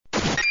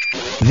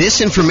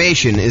This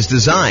information is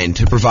designed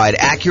to provide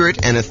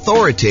accurate and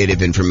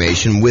authoritative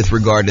information with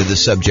regard to the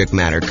subject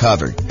matter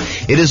covered.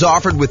 It is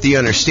offered with the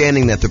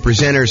understanding that the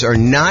presenters are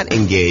not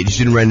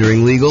engaged in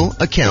rendering legal,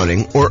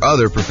 accounting, or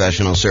other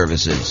professional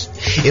services.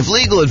 If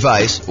legal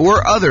advice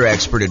or other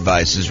expert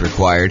advice is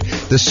required,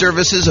 the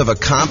services of a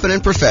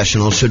competent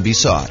professional should be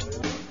sought.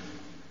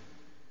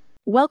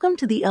 Welcome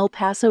to the El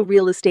Paso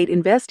Real Estate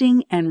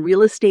Investing and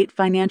Real Estate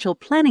Financial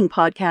Planning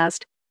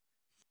Podcast.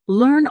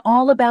 Learn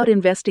all about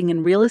investing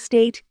in real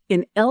estate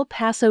in El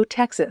Paso,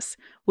 Texas,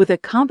 with a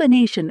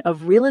combination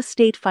of real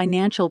estate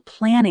financial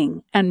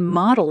planning and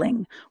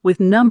modeling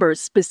with numbers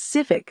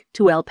specific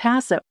to El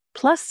Paso,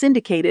 plus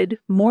syndicated,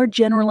 more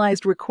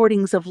generalized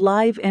recordings of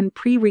live and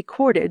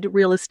pre-recorded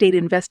real estate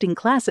investing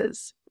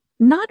classes.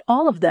 Not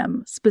all of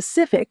them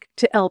specific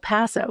to El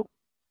Paso.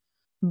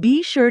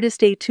 Be sure to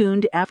stay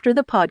tuned after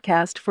the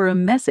podcast for a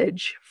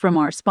message from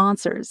our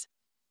sponsors.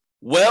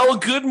 Well,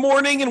 good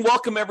morning and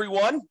welcome,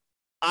 everyone.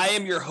 I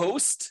am your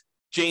host,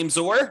 James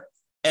Orr,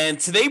 and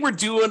today we're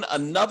doing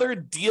another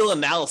deal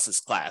analysis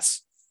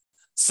class.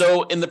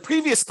 So in the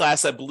previous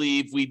class, I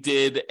believe we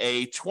did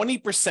a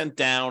 20%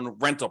 down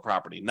rental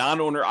property,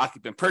 non-owner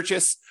occupant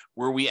purchase,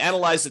 where we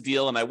analyzed the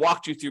deal, and I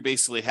walked you through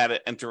basically how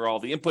to enter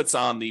all the inputs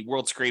on the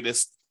world's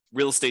greatest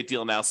real estate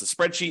deal analysis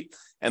spreadsheet.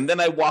 And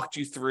then I walked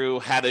you through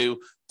how to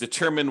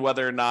determine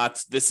whether or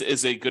not this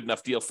is a good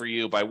enough deal for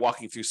you by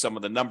walking through some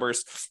of the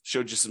numbers,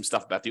 showed you some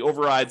stuff about the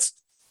overrides.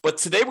 But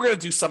today we're going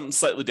to do something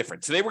slightly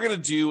different. Today we're going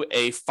to do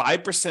a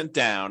 5%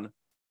 down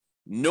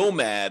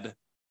Nomad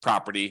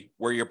property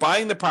where you're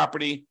buying the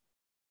property,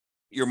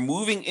 you're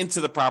moving into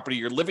the property,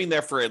 you're living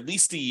there for at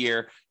least a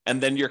year, and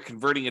then you're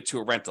converting it to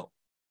a rental.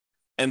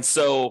 And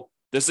so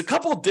there's a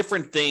couple of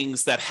different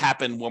things that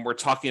happen when we're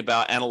talking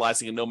about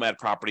analyzing a Nomad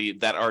property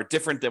that are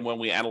different than when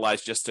we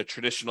analyze just a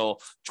traditional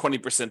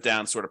 20%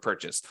 down sort of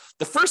purchase.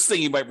 The first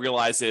thing you might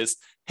realize is,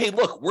 hey,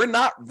 look, we're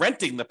not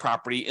renting the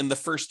property in the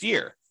first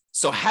year.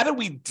 So how do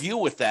we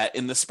deal with that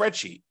in the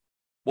spreadsheet?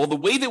 Well, the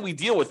way that we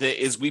deal with it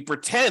is we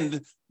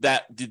pretend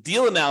that the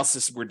deal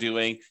analysis we're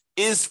doing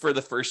is for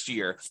the first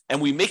year,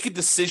 and we make a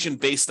decision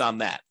based on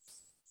that.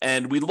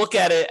 And we look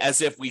at it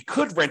as if we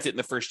could rent it in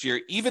the first year,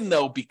 even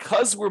though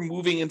because we're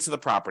moving into the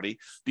property,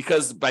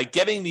 because by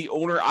getting the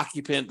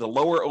owner-occupant, the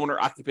lower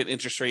owner-occupant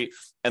interest rate,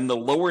 and the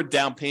lower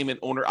down payment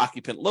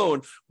owner-occupant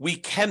loan, we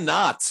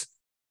cannot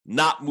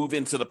not move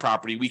into the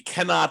property. We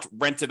cannot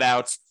rent it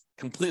out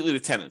completely to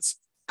tenants.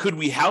 Could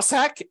we house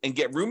hack and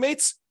get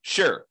roommates?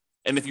 Sure.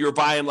 And if you were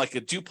buying like a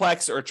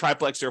duplex or a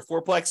triplex or a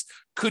fourplex,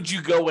 could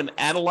you go and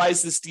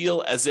analyze this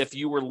deal as if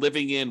you were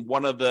living in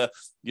one of the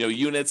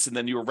units and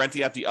then you were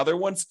renting out the other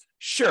ones?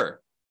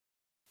 Sure.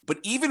 But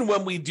even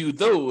when we do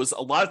those,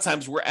 a lot of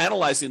times we're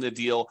analyzing the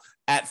deal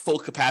at full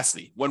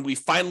capacity. When we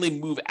finally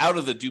move out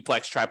of the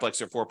duplex,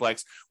 triplex, or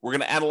fourplex, we're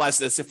going to analyze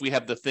this if we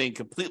have the thing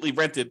completely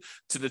rented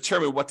to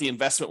determine what the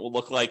investment will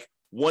look like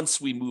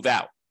once we move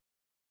out.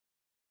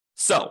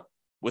 So,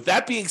 with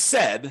that being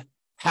said,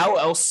 how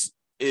else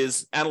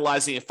is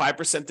analyzing a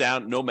 5%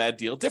 down Nomad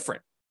deal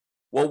different?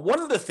 Well,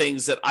 one of the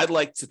things that I'd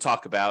like to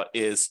talk about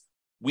is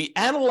we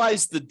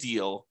analyze the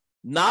deal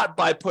not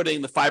by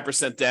putting the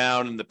 5%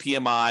 down and the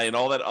PMI and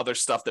all that other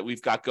stuff that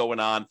we've got going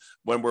on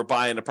when we're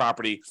buying a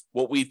property.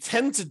 What we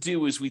tend to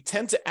do is we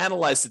tend to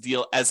analyze the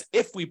deal as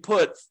if we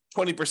put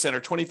 20% or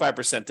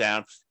 25%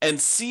 down and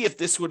see if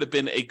this would have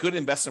been a good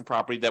investment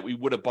property that we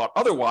would have bought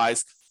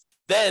otherwise.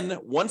 Then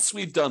once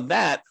we've done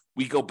that,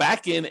 we go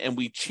back in and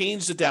we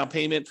change the down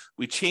payment,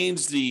 we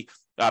change the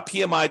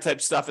PMI type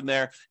stuff in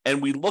there,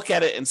 and we look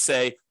at it and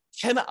say,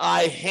 can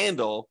I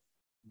handle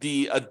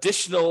the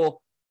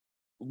additional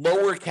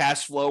lower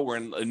cash flow, or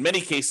in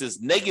many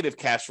cases, negative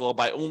cash flow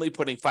by only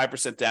putting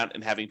 5% down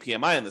and having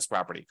PMI in this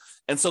property?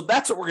 And so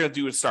that's what we're going to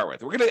do to start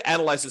with. We're going to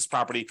analyze this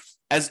property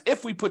as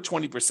if we put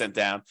 20%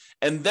 down,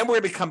 and then we're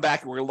going to come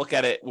back and we're going to look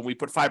at it when we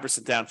put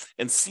 5% down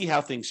and see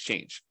how things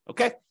change.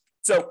 Okay?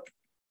 So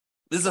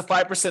this is a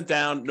 5%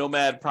 down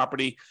Nomad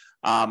property,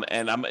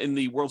 and I'm in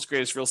the world's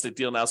greatest real estate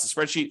deal analysis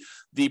spreadsheet.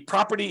 The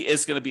property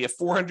is going to be a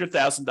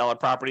 $400,000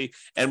 property,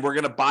 and we're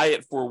going to buy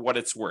it for what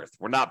it's worth.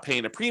 We're not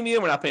paying a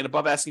premium. We're not paying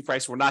above asking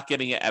price. We're not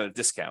getting it at a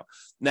discount.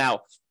 Now,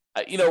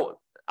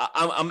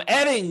 I'm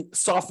adding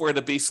software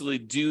to basically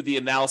do the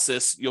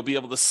analysis. You'll be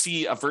able to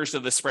see a version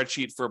of the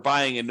spreadsheet for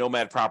buying a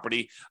Nomad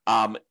property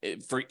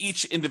for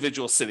each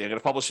individual city. I'm going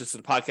to publish this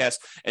in the podcast,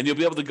 and you'll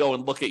be able to go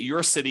and look at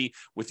your city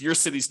with your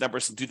city's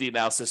numbers and do the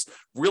analysis.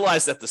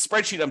 Realize that the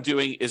spreadsheet I'm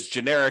doing is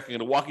generic. I'm going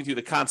to walk you through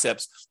the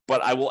concepts,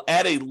 but I will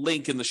add a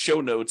link in the show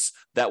notes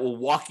that will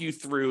walk you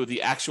through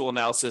the actual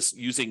analysis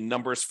using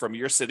numbers from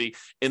your city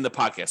in the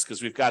podcast,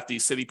 because we've got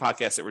these city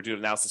podcasts that we're doing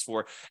analysis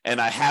for, and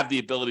I have the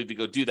ability to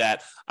go do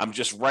that. I'm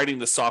just writing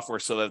the software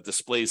so that it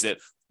displays it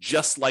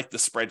just like the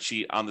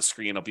spreadsheet on the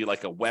screen. It'll be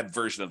like a web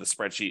version of the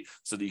spreadsheet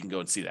so that you can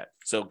go and see that.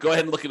 So go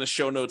ahead and look in the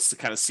show notes to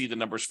kind of see the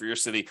numbers for your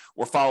city,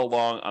 or follow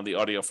along on the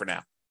audio for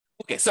now.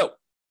 Okay, so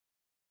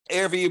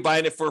ARV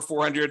buying it for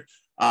 400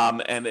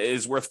 and it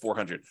is worth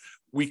 400.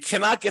 we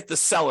cannot get the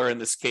seller in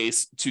this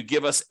case to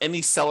give us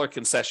any seller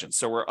concession.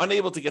 So we're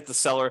unable to get the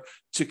seller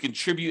to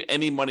contribute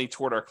any money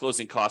toward our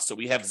closing costs. So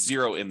we have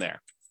zero in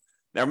there.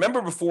 Now,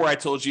 remember before I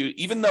told you,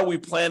 even though we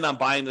plan on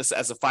buying this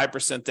as a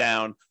 5%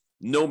 down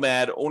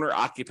Nomad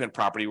owner-occupant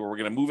property where we're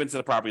going to move into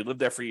the property, live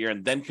there for a year,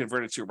 and then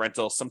convert it to a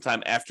rental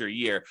sometime after a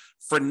year.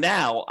 For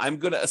now, I'm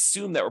going to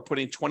assume that we're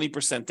putting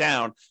 20%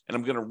 down, and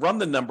I'm going to run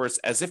the numbers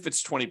as if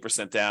it's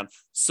 20% down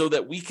so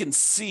that we can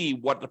see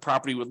what the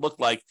property would look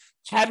like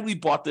had we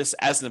bought this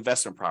as an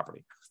investment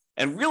property.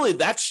 And really,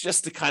 that's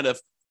just to kind of,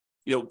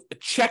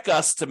 check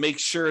us to make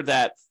sure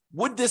that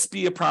would this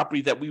be a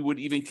property that we would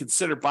even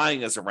consider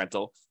buying as a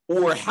rental,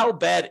 or how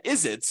bad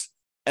is it?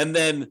 And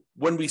then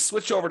when we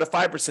switch over to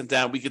 5%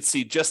 down, we could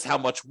see just how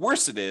much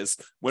worse it is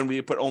when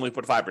we only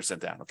put 5%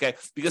 down, okay?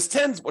 Because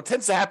what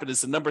tends to happen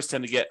is the numbers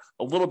tend to get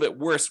a little bit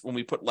worse when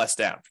we put less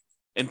down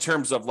in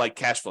terms of like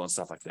cash flow and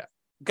stuff like that,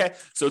 okay?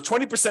 So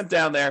 20%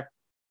 down there.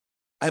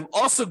 I'm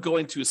also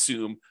going to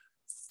assume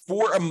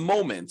for a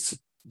moment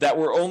that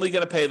we're only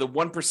going to pay the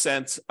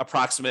 1%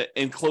 approximate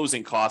in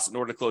closing costs in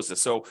order to close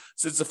this. So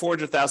since it's a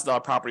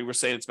 $400,000 property, we're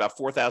saying it's about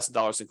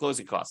 $4,000 in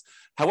closing costs.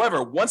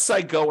 However, once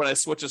I go and I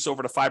switch this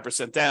over to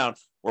 5% down,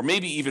 or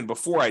maybe even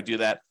before I do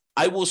that,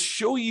 I will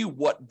show you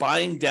what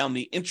buying down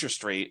the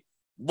interest rate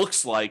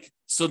looks like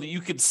so that you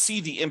can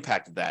see the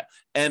impact of that.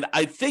 And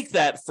I think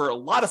that for a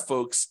lot of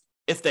folks,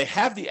 if they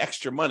have the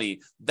extra money,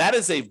 that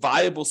is a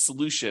viable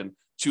solution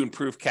to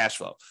improve cash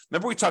flow.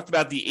 Remember, we talked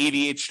about the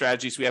 88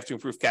 strategies we have to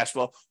improve cash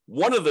flow.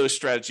 One of those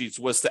strategies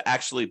was to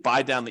actually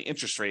buy down the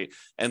interest rate.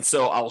 And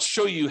so I'll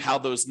show you how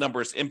those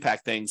numbers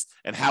impact things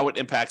and how it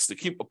impacts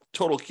the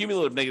total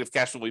cumulative negative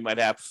cash flow we might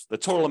have, the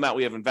total amount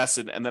we have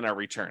invested, and then our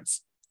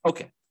returns.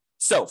 Okay,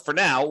 so for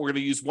now, we're going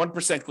to use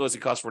 1%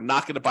 closing costs. We're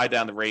not going to buy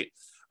down the rate.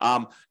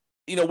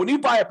 When you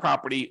buy a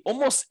property,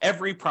 almost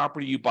every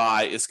property you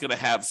buy is going to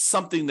have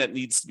something that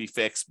needs to be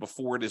fixed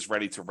before it is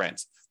ready to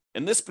rent.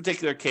 In this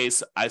particular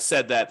case, I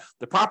said that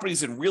the property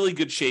is in really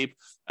good shape.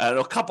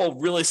 A couple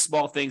really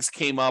small things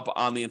came up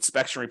on the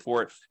inspection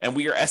report, and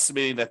we are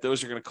estimating that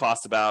those are going to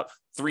cost about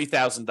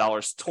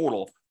 $3,000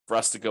 total for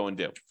us to go and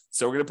do.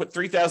 So we're going to put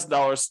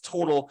 $3,000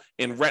 total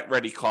in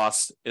rent-ready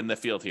costs in the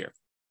field here.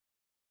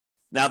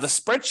 Now, the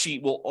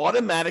spreadsheet will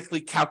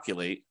automatically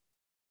calculate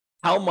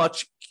how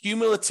much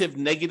cumulative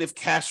negative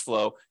cash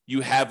flow you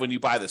have when you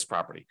buy this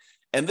property.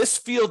 And this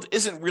field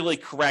isn't really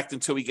correct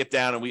until we get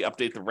down and we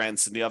update the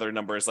rents and the other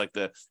numbers like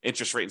the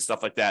interest rate and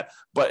stuff like that.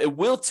 But it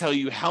will tell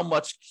you how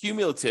much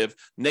cumulative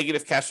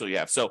negative cash flow you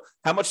have. So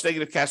how much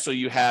negative cash flow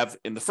you have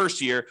in the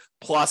first year,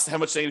 plus how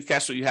much negative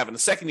cash flow you have in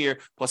the second year,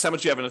 plus how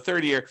much you have in the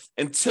third year,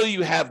 until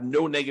you have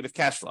no negative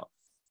cash flow.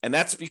 And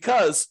that's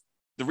because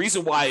the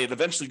reason why it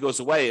eventually goes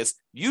away is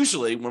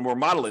usually when we're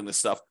modeling this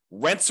stuff,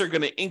 rents are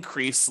going to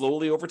increase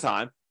slowly over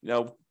time,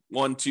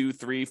 1, 2,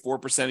 3,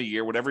 4% a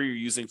year, whatever you're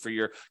using for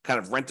your kind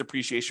of rent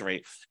depreciation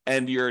rate.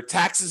 And your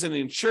taxes and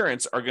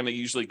insurance are going to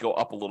usually go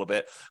up a little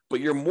bit, but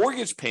your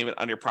mortgage payment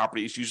on your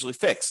property is usually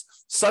fixed,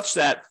 such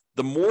that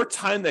the more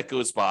time that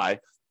goes by,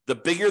 the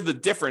bigger the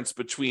difference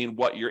between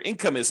what your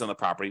income is on the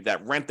property,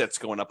 that rent that's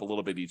going up a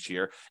little bit each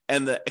year,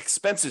 and the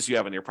expenses you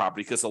have on your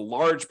property, because a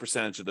large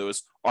percentage of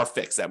those are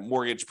fixed. That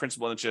mortgage,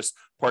 principal, and interest,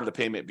 part of the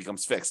payment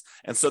becomes fixed.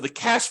 And so the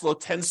cash flow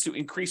tends to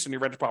increase on your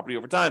rental property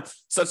over time,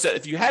 such that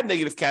if you had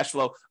negative cash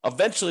flow,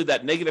 eventually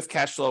that negative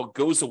cash flow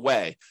goes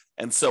away.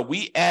 And so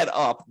we add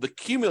up the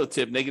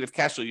cumulative negative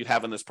cash flow you'd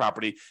have on this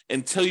property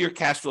until your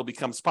cash flow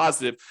becomes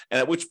positive,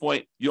 and at which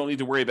point you don't need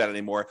to worry about it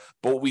anymore.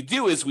 But what we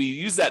do is we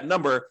use that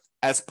number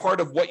as part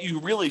of what you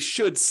really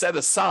should set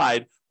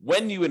aside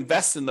when you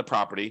invest in the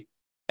property,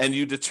 and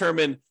you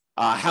determine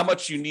how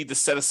much you need to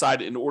set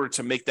aside in order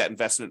to make that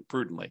investment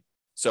prudently.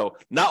 So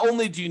not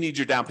only do you need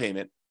your down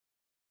payment,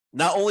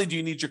 not only do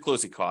you need your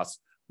closing costs,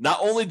 not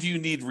only do you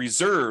need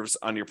reserves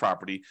on your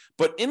property,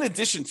 but in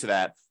addition to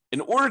that, in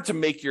order to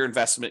make your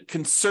investment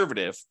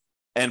conservative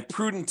and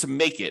prudent to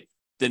make it,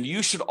 then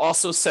you should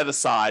also set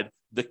aside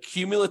the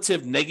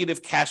cumulative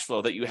negative cash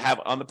flow that you have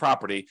on the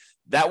property.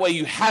 That way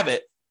you have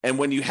it. And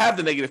when you have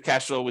the negative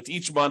cash flow with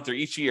each month or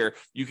each year,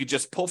 you could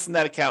just pull from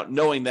that account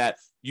knowing that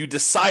you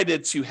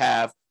decided to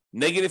have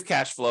negative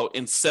cash flow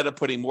instead of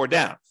putting more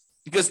down.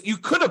 Because you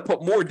could have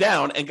put more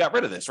down and got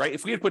rid of this, right?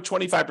 If we had put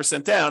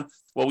 25% down,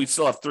 well, we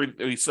still have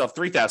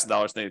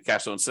 $3,000 negative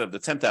cash flow instead of the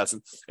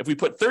 $10,000. If we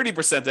put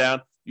 30%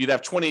 down, you'd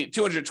have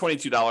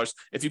 $222.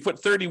 If you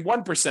put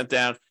 31%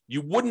 down,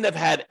 you wouldn't have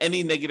had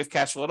any negative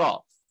cash flow at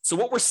all. So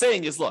what we're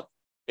saying is, look,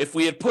 if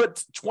we had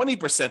put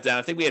 20% down,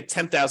 I think we had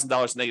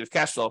 $10,000 negative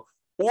cash flow,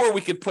 or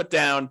we could put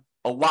down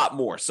a lot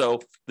more.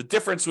 So the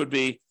difference would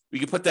be we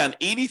could put down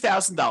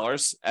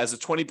 $80,000 as a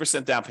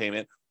 20% down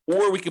payment,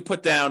 or we could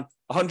put down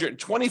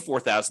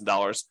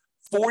 $124,000,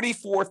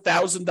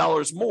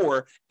 $44,000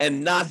 more,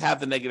 and not have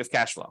the negative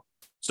cash flow.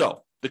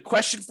 So the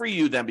question for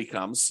you then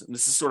becomes, and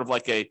this is sort of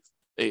like a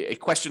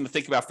question to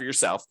think about for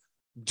yourself,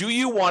 do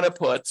you want to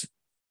put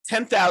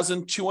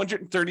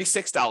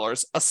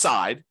 $10,236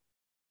 aside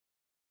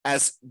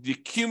as the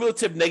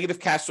cumulative negative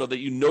cash flow that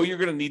you know you're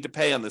going to need to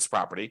pay on this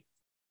property?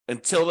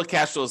 until the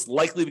cash flow is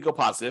likely to go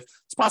positive.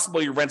 It's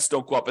possible your rents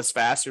don't go up as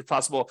fast. It's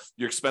possible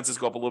your expenses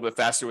go up a little bit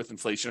faster with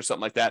inflation or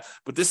something like that.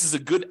 But this is a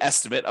good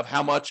estimate of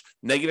how much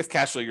negative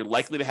cash flow you're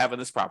likely to have in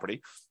this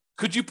property.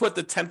 Could you put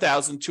the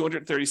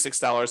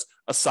 $10,236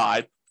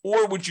 aside,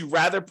 or would you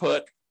rather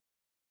put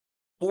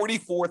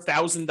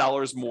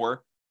 $44,000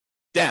 more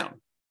down?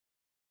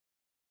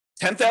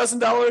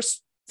 $10,000,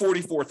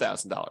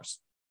 $44,000.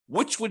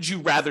 Which would you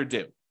rather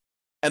do?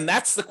 And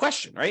that's the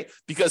question, right?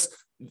 Because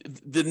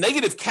the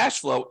negative cash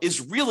flow is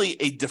really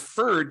a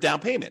deferred down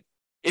payment.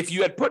 If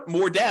you had put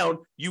more down,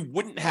 you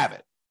wouldn't have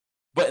it.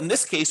 But in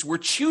this case, we're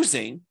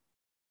choosing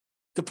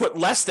to put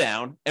less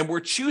down, and we're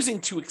choosing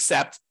to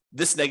accept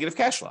this negative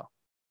cash flow.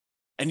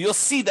 And you'll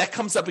see that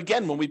comes up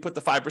again when we put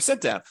the 5%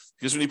 down,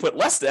 because when you put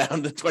less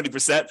down than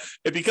 20%,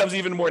 it becomes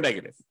even more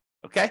negative.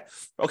 Okay.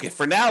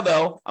 For now,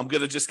 though, I'm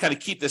going to just kind of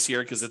keep this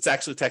here because it's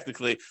actually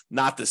technically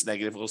not this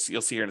negative.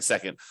 You'll see here in a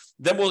second.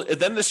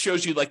 Then this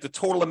shows you like the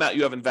total amount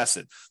you have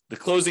invested, the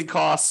closing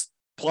costs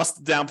plus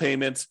the down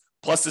payment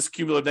plus this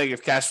cumulative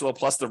negative cash flow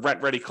plus the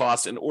rent ready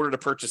costs in order to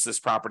purchase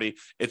this property.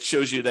 It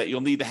shows you that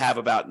you'll need to have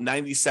about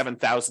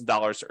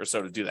 $97,000 or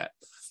so to do that.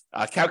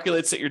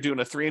 Calculates that you're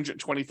doing a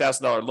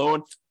 $320,000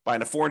 loan,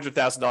 buying a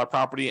 $400,000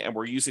 property, and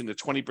we're using the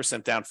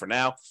 20% down for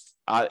now.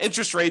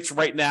 Interest rates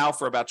right now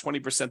for about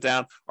 20%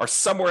 down are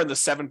somewhere in the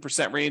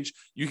 7% range.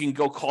 You can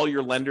go call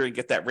your lender and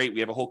get that rate. We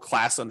have a whole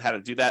class on how to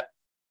do that.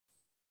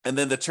 And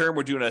then the term,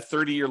 we're doing a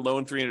 30-year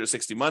loan,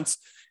 360 months.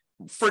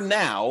 For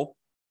now,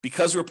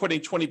 because we're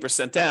putting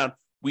 20% down,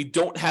 we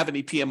don't have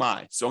any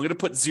PMI. So I'm going to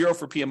put 0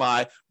 for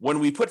PMI. When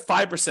we put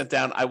 5%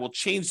 down, I will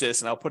change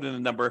this and I'll put in a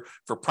number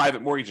for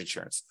private mortgage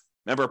insurance.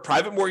 Remember,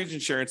 private mortgage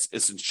insurance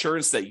is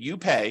insurance that you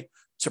pay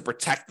to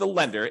protect the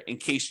lender in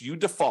case you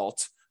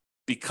default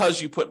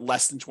because you put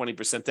less than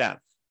 20% down.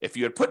 If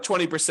you had put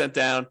 20%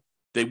 down,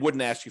 they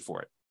wouldn't ask you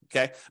for it.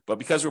 Okay. But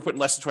because we're putting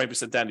less than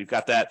 20% down, you've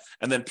got that.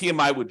 And then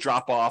PMI would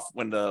drop off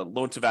when the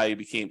loan to value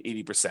became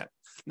 80%.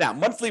 Now,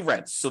 monthly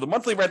rents. So the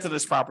monthly rent of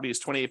this property is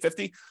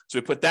 $2,850. So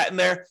we put that in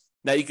there.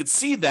 Now you can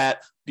see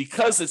that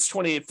because it's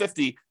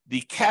 $2,850,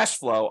 the cash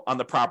flow on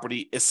the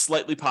property is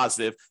slightly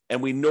positive,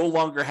 and we no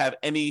longer have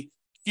any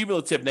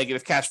cumulative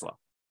negative cash flow.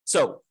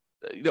 So,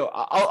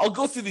 I'll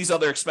go through these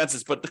other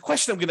expenses, but the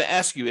question I'm going to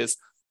ask you is,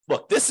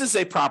 look, this is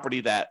a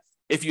property that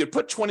if you had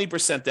put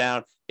 20%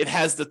 down, it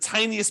has the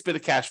tiniest bit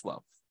of cash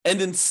flow.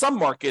 And in some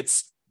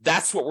markets,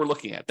 that's what we're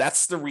looking at.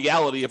 That's the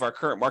reality of our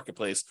current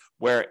marketplace,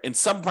 where in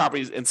some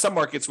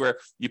markets where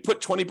you put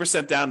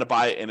 20% down to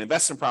buy an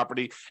investment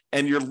property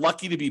and you're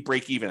lucky to be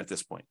break even at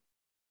this point,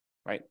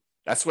 right?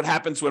 That's what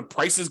happens when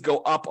prices go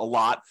up a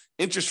lot,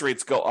 interest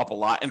rates go up a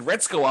lot, and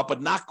rents go up,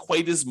 but not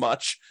quite as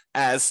much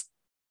as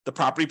the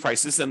property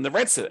prices and the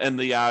rents and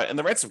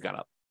the rents have gone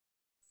up.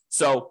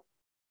 So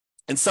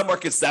in some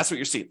markets, that's what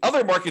you're seeing.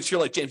 Other markets,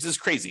 you're like, James, this is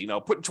crazy.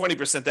 Putting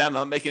 20% down,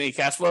 not making any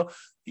cash flow.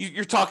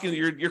 You're talking,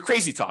 you're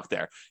crazy talk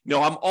there.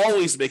 I'm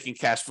always making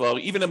cash flow,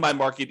 even in my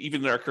market,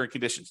 even in our current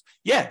conditions.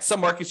 Yeah, some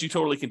markets you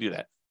totally can do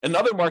that. In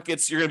other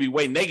markets, you're going to be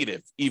way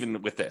negative,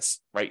 even with this,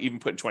 right? Even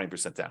putting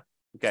 20% down.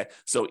 Okay,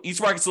 so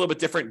each market's a little bit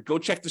different. Go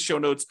check the show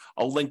notes.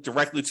 I'll link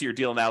directly to your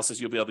deal analysis.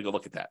 You'll be able to go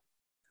look at that.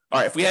 All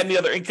right, if we had any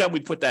other income,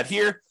 we'd put that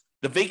here.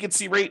 The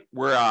vacancy rate,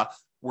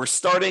 we're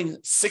starting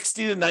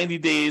 60 to 90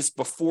 days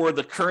before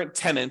the current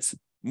tenant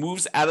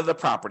moves out of the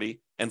property.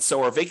 And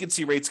so our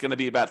vacancy rate is going to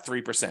be about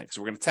 3%.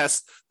 So we're going to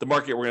test the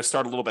market. We're going to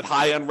start a little bit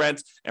high on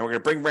rent, and we're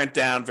going to bring rent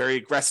down very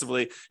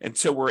aggressively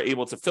until we're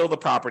able to fill the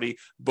property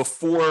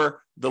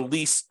before the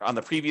lease on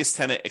the previous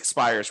tenant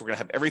expires. We're going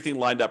to have everything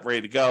lined up,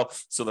 ready to go.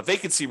 So the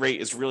vacancy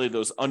rate is really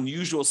those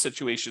unusual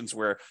situations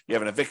where you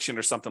have an eviction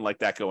or something like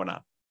that going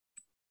on.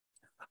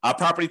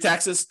 Property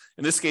taxes,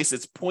 in this case,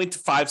 it's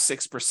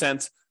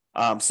 0.56%.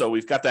 So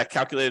we've got that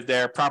calculated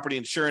there. Property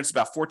insurance,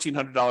 about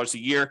 $1,400 a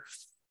year.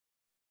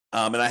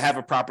 And I have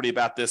a property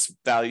about this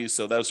value,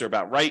 so those are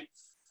about right.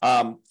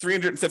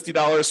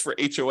 $350 for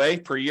HOA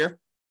per year.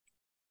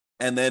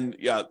 And then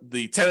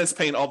the tenant's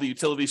paying all the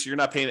utilities, so you're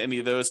not paying any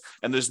of those.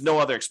 And there's no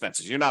other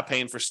expenses. You're not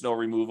paying for snow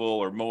removal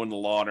or mowing the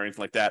lawn or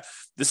anything like that.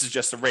 This is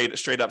just a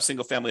straight up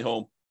single family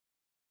home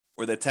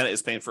where the tenant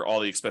is paying for all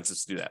the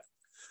expenses to do that.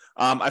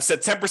 I've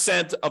said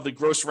 10% of the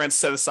gross rent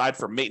set aside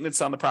for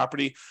maintenance on the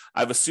property.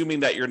 I'm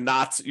assuming that you're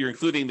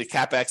including the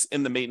CapEx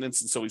in the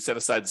maintenance. And so we set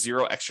aside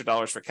 $0 extra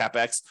for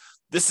CapEx.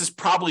 This is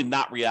probably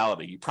not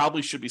reality. You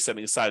probably should be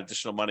setting aside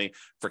additional money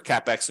for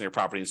CapEx in your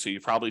property. And so you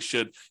probably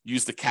should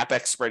use the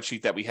CapEx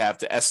spreadsheet that we have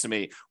to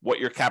estimate what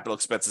your capital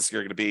expenses are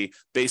going to be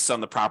based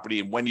on the property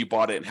and when you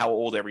bought it and how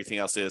old everything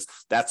else is.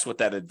 That's what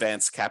that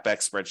advanced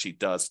CapEx spreadsheet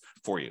does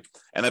for you.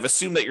 And I've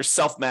assumed that you're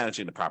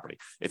self-managing the property.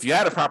 If you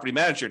had a property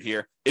manager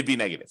here, it'd be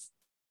negative,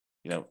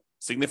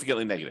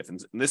 significantly negative.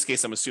 In this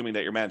case, I'm assuming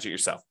that you're managing it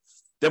yourself.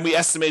 Then we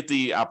estimate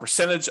the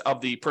percentage of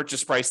the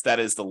purchase price that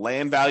is the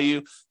land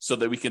value, so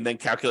that we can then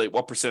calculate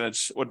what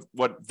percentage,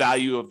 what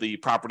value of the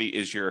property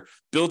is your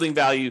building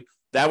value.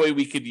 That way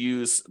we could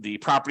use the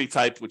property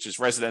type, which is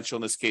residential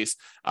in this case,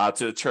 to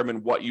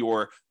determine what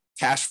your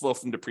cash flow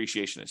from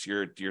depreciation is,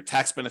 your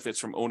tax benefits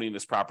from owning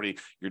this property,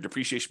 your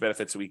depreciation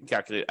benefits, so we can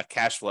calculate a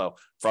cash flow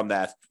from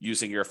that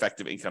using your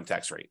effective income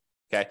tax rate.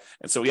 Okay.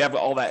 And so we have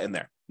all that in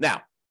there.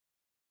 Now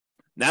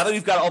that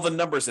we've got all the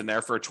numbers in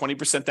there for a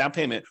 20% down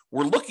payment,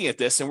 we're looking at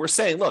this and we're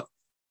saying, look,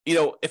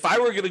 if I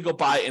were going to go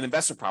buy an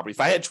investment property, if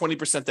I had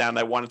 20% down and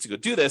I wanted to go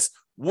do this,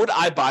 would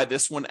I buy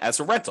this one as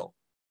a rental?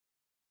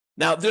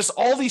 Now, there's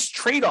all these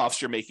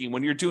trade-offs you're making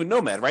when you're doing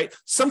Nomad, right?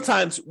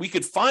 Sometimes we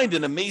could find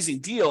an amazing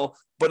deal,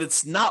 but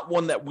it's not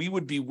one that we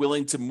would be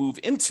willing to move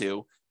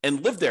into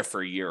and live there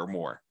for a year or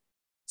more.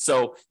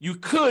 So you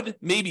could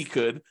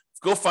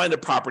go find a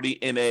property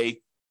in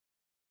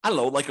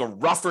like a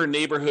rougher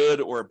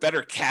neighborhood or a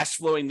better cash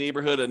flowing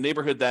neighborhood, a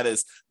neighborhood that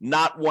is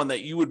not one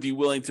that you would be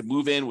willing to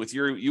move in with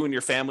you and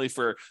your family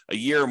for a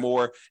year or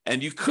more,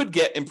 and you could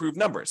get improved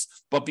numbers.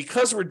 But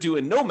because we're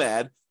doing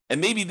Nomad,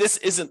 and maybe this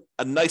isn't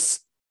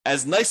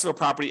as nice of a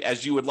property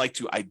as you would like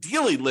to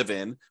ideally live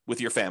in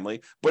with your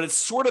family, but it's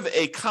sort of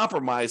a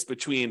compromise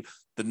between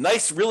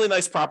the really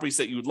nice properties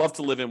that you would love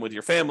to live in with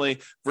your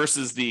family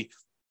versus the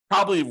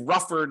probably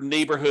rougher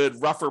neighborhood,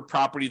 rougher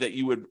property that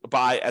you would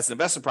buy as an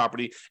investment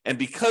property. And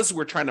because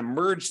we're trying to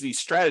merge these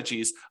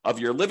strategies of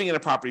you're living in a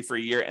property for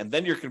a year and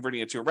then you're converting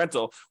it to a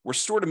rental, we're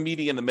sort of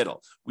meeting in the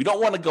middle. We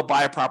don't want to go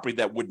buy a property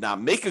that would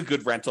not make a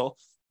good rental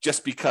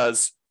just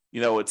because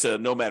it's a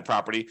Nomad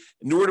property,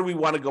 nor do we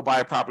want to go buy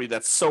a property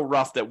that's so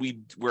rough that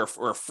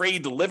we're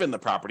afraid to live in the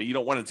property. You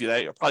don't want to do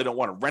that. You probably don't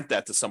want to rent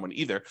that to someone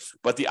either.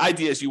 But the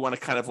idea is you want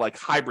to kind of like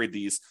hybrid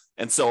these.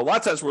 And so a lot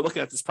of times we're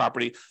looking at this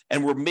property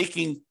and we're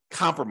making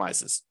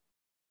compromises.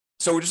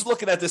 So we're just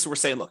looking at this and we're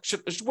saying, look,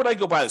 would I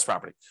go buy this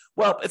property?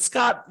 Well, it's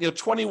got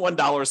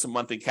 $21 a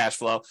month in cash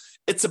flow.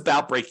 It's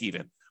about break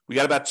even. We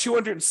got about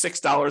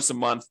 $206 a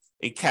month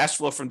in cash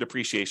flow from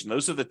depreciation.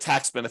 Those are the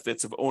tax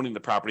benefits of owning the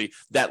property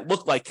that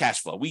look like cash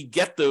flow. We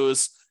get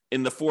those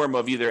in the form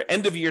of either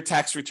end of year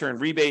tax return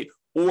rebate,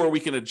 or we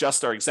can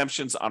adjust our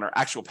exemptions on our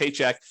actual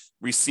paycheck,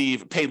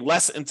 pay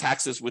less in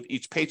taxes with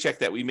each paycheck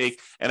that we make,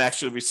 and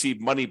actually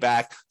receive money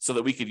back so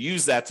that we could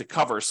use that to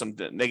cover some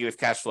negative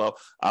cash flow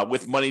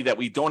with money that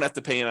we don't have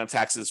to pay in on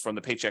taxes from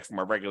the paycheck from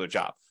our regular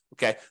job.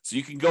 Okay, so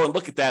you can go and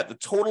look at that. The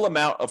total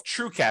amount of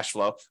true cash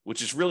flow,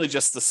 which is really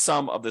just the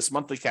sum of this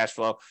monthly cash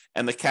flow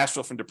and the cash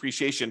flow from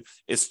depreciation,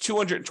 is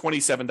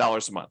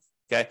 $227 a month.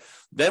 Okay,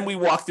 then we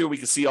walk through, we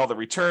can see all the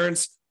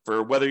returns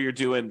for whether you're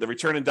doing the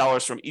return in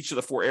dollars from each of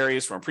the four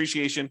areas, from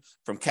appreciation,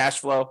 from cash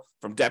flow,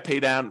 from debt pay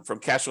down, from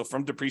cash flow,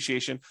 from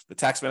depreciation, the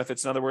tax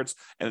benefits, in other words,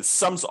 and it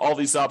sums all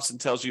these up and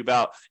tells you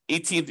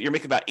you're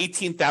making about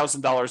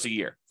 $18,000 a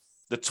year.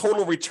 The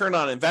total return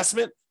on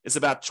investment is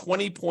about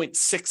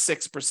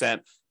 20.66%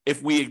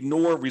 if we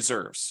ignore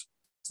reserves.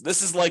 So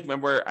this is like,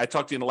 remember I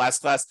talked to you in the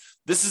last class,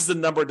 this is the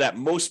number that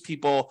most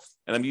people,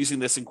 and I'm using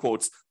this in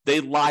quotes, they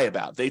lie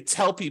about. They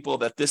tell people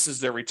that this is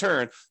their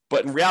return,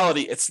 but in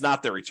reality, it's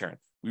not their return.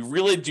 We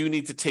really do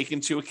need to take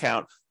into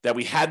account that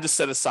we had to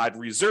set aside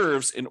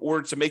reserves in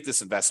order to make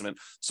this investment.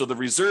 So the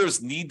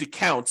reserves need to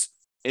count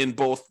in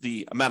both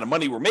the amount of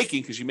money we're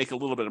making, because you make a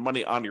little bit of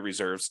money on your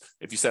reserves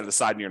if you set it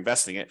aside and you're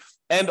investing it,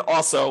 and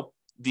also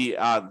the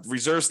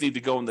reserves need to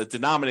go in the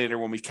denominator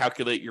when we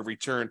calculate your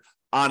return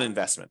on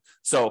investment.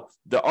 So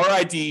the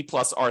RID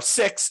plus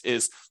R6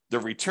 is the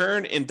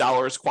return in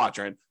dollars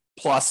quadrant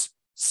plus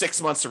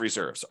 6 months of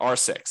reserves,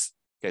 R6.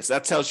 Okay, so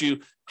that tells you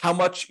how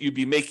much you'd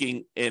be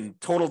making in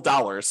total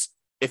dollars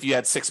if you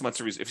had 6 months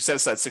of if you set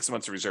aside 6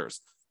 months of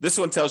reserves. This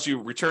one tells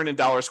you return in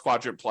dollars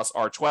quadrant plus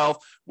R12,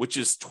 which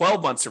is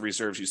 12 months of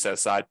reserves you set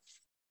aside.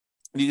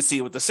 And you can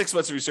see with the 6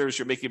 months of reserves,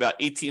 you're making about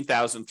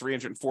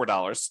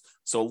 $18,304.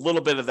 So a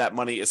little bit of that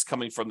money is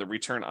coming from the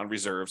return on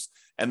reserves.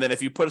 And then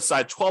if you put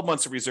aside 12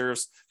 months of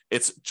reserves,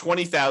 it's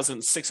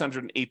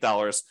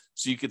 $20,608.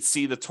 So you could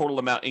see the total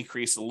amount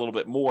increase a little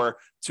bit more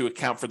to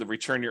account for the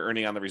return you're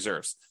earning on the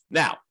reserves.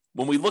 Now,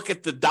 when we look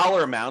at the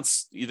dollar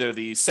amounts, either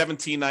the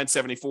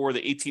 $17,974,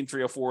 the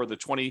 $18,304, the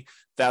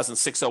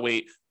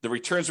 $20,608, the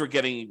returns we're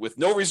getting with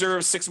no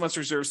reserves, 6 months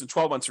reserves, and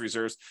 12 months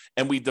reserves,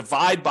 and we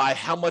divide by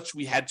how much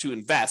we had to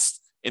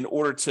invest in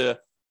order to,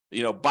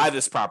 buy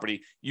this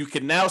property, you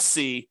can now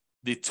see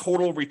the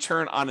total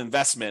return on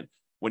investment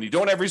when you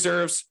don't have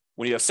reserves,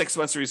 when you have 6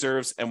 months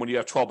reserves, and when you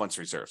have 12 months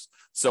reserves.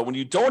 So when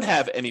you don't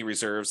have any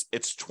reserves,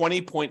 it's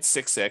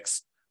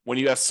 20.66. When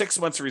you have 6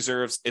 months of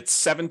reserves, it's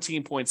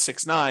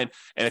 17.69.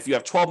 And if you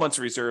have 12 months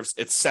of reserves,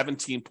 it's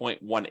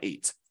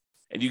 17.18.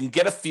 And you can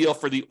get a feel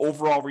for the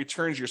overall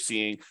returns you're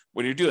seeing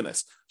when you're doing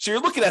this. So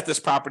you're looking at this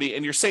property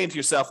and you're saying to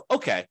yourself,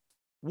 okay,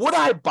 would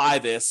I buy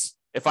this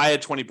if I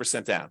had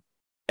 20% down?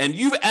 And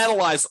you've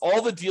analyzed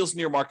all the deals in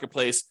your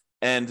marketplace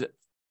and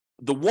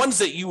the ones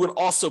that you would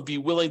also be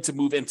willing to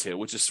move into,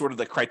 which is sort of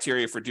the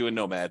criteria for doing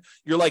Nomad.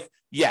 You're like,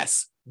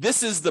 yes,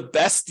 this is the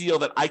best deal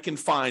that I can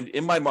find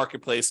in my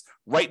marketplace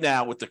right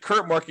now with the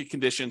current market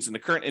conditions and the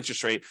current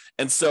interest rate.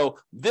 And so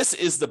this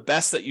is the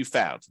best that you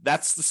found.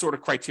 That's the sort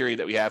of criteria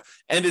that we have,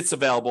 and it's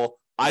available.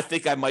 I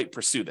think I might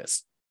pursue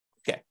this.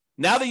 Okay.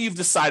 Now that you've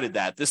decided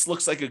that this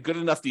looks like a good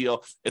enough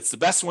deal, it's the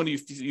best one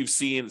you've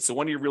seen, it's the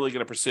one you're really going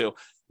to pursue.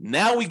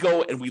 Now we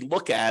go and we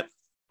look at,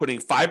 putting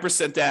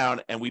 5%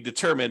 down, and we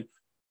determine,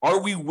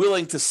 are we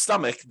willing to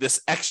stomach this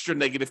extra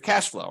negative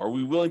cash flow? Are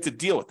we willing to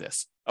deal with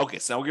this? Okay,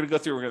 so now we're going to go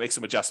through, we're going to make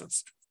some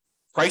adjustments.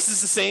 Price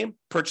is the same,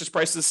 purchase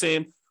price is the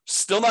same,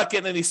 still not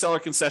getting any seller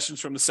concessions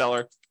from the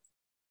seller.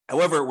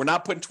 However, we're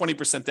not putting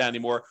 20% down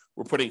anymore,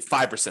 we're putting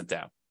 5%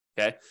 down,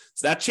 okay?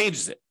 So that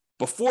changes it.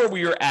 Before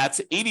we were at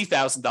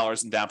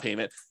 $80,000 in down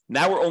payment,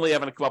 now we're only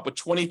having to come up with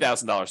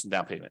 $20,000 in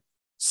down payment.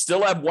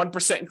 Still have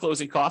 1% in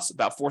closing costs,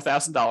 about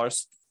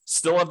 $4,000.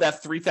 Still have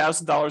that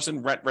 $3,000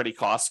 in rent-ready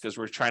costs because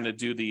we're trying to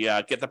do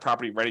the get the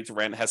property ready to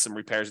rent, has some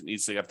repairs it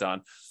needs to get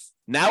done.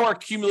 Now our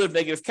cumulative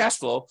negative cash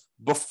flow,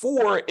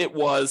 before it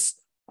was,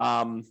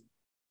 I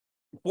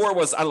don't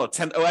know,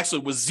 10. Oh, actually,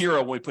 it was zero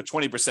when we put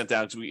 20%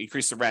 down because we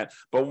increased the rent.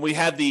 But when we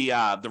had the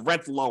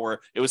rent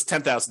lower, it was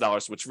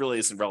 $10,000, which really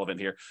isn't relevant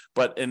here.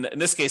 But in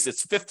this case,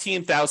 it's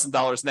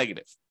 $15,000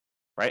 negative,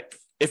 right?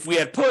 If we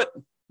had put,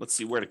 let's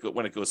see when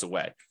it goes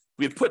away.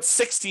 We had put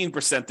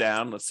 16%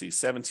 down. Let's see,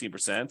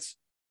 17%,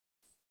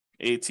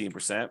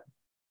 18%,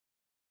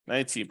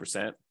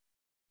 19%.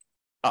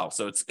 Oh,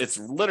 so it's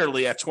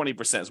literally at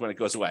 20% is when it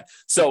goes away.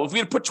 So if we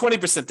had put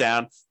 20%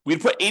 down,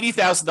 we'd put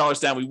 $80,000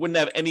 down, we wouldn't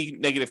have any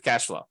negative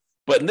cash flow.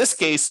 But in this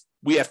case,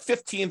 we have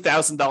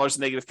 $15,000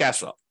 negative cash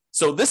flow.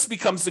 So this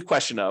becomes the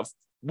question of,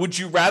 would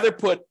you rather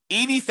put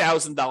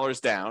 $80,000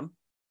 down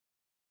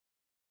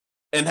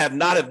and have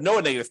no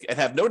negative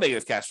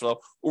cash flow,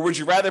 or would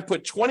you rather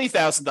put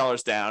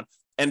 $20,000 down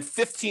and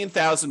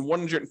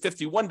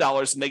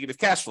 $15,151 in negative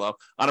cash flow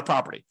on a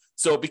property?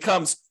 So it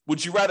becomes,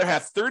 would you rather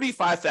have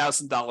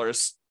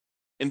 $35,000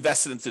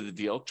 invested into the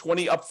deal,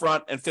 20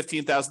 upfront and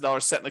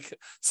 $15,000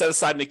 set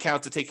aside an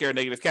account to take care of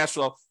negative cash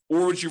flow,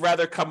 or would you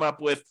rather come up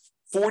with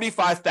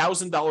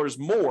 $45,000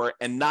 more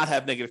and not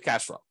have negative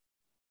cash flow?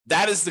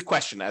 That is the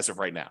question as of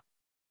right now.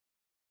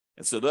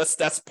 And so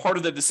that's part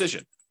of the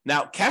decision.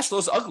 Now, cash flow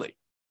is ugly.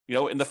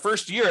 In the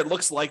first year, it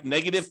looks like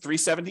negative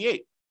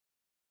 $378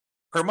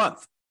 per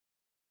month.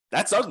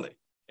 That's ugly.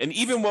 And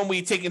even when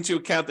we take into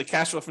account the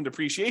cash flow from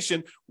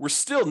depreciation, we're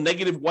still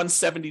negative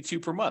 $172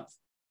 per month.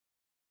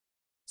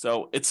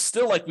 So it's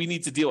still like we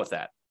need to deal with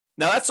that.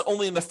 Now, that's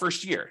only in the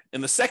first year. In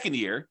the second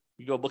year,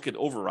 you go look at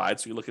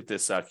overrides. So you look at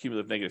this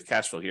cumulative negative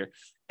cash flow here.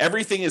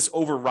 Everything is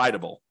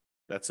overridable.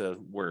 That's a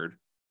word.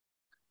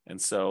 And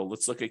so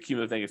let's look at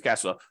cumulative negative cash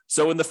flow.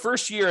 So in the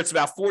first year, it's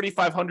about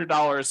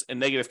 $4,500 in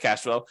negative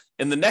cash flow.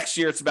 In the next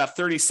year, it's about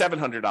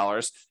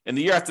 $3,700. In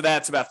the year after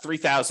that, it's about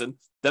 $3,000.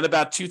 Then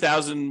about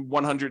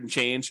 $2,100 and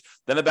change.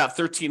 Then about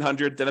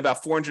 $1,300. Then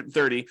about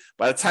 $430.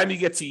 By the time you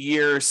get to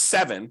year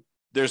 7,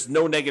 there's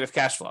no negative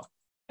cash flow.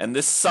 And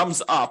this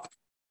sums up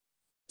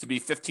to be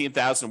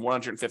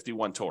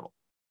 $15,151 total.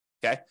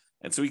 Okay.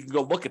 And so we can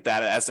go look at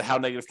that as to how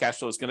negative cash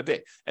flow is going to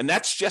be. And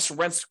that's just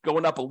rents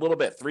going up a little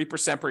bit,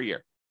 3% per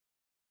year.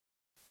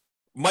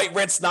 Might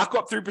rents not go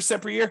up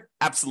 3% per year?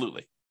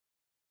 Absolutely.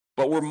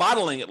 But we're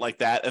modeling it like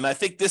that. And I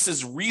think this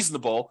is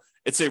reasonable.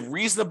 It's a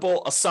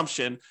reasonable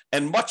assumption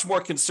and much more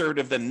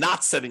conservative than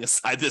not setting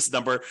aside this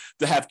number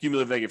to have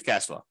cumulative negative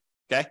cash flow.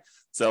 Okay.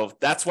 So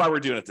that's why we're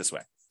doing it this way.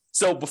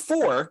 So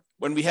before,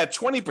 when we had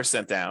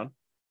 20% down,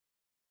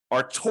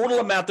 our total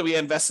amount that we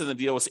invested in the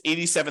deal was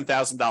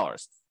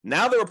 $87,000.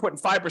 Now that we're putting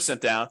 5%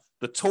 down,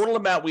 the total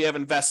amount we have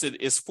invested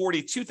is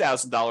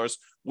 $42,000,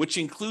 which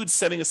includes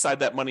setting aside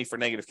that money for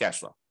negative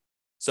cash flow.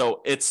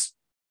 So it's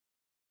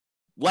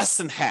less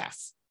than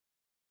half,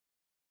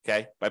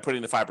 okay, by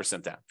putting the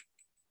 5% down,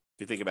 if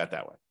you think about it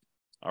that way.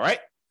 All right.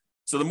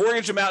 So the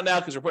mortgage amount now,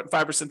 because we're putting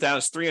 5% down,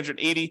 is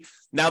 $380.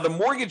 Now the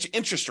mortgage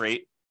interest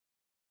rate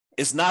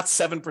is not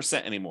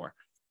 7% anymore.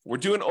 We're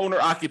doing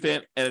owner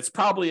occupant, and it's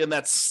probably in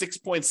that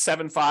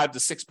 6.75 to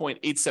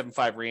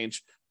 6.875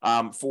 range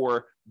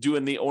for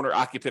doing the owner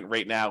occupant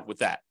rate now with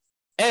that.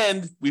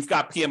 And we've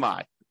got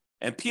PMI.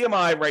 And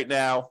PMI right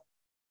now,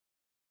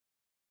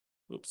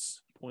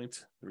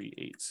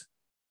 0.38.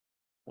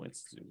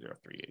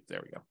 0.038. There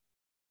we go.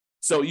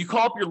 So you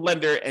call up your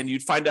lender and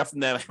you'd find out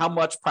from them how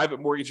much private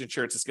mortgage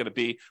insurance is going to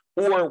be.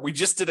 Or we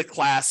just did a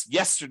class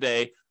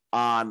yesterday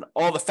on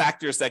all the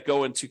factors that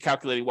go into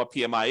calculating what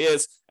PMI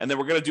is. And then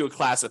we're going to do a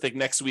class, I think,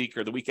 next week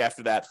or the week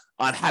after that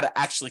on how to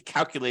actually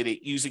calculate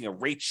it using a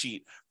rate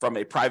sheet from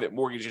a private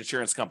mortgage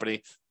insurance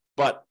company.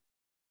 But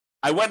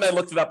I went and I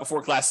looked it up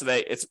before class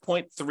today. It's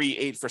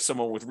 0.38 for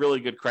someone with really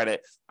good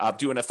credit,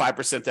 doing a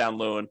 5% down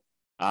loan,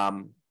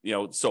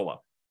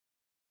 solo.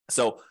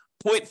 So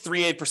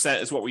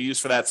 0.38% is what we use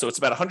for that. So it's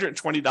about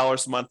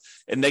 $120 a month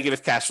in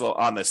negative cash flow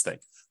on this thing.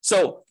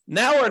 So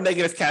now our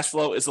negative cash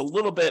flow is a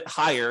little bit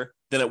higher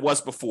than it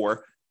was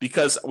before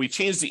because we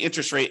changed the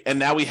interest rate and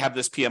now we have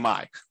this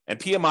PMI. And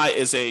PMI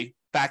is a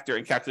factor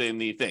in calculating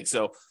the thing.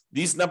 So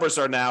these numbers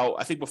are now,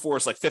 I think before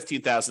it's like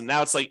 $15,000.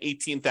 Now it's like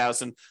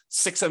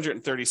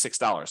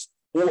 $18,636.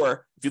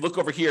 Or if you look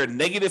over here,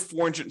 negative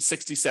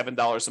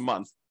 $467 a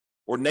month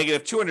or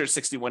negative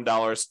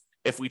 $261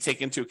 if we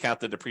take into account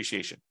the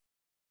depreciation,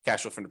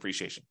 cash flow from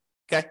depreciation.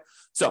 Okay.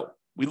 So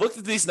we looked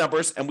at these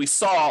numbers and we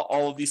saw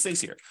all of these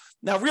things here.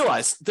 Now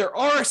realize there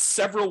are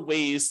several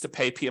ways to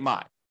pay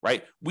PMI,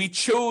 right? We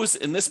chose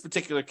in this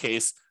particular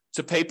case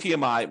to pay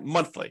PMI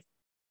monthly.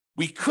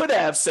 We could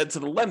have said to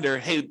the lender,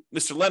 hey,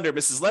 Mr. Lender,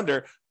 Mrs.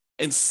 Lender,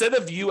 instead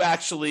of you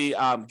actually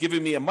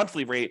giving me a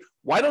monthly rate,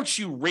 why don't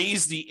you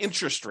raise the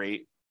interest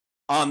rate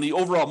on the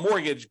overall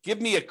mortgage? Give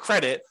me a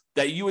credit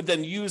that you would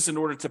then use in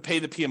order to pay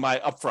the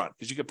PMI upfront,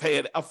 because you could pay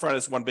it upfront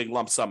as one big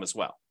lump sum as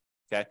well.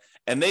 Okay.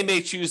 And they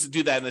may choose to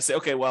do that. And they say,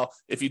 okay, well,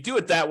 if you do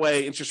it that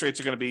way, interest rates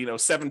are going to be,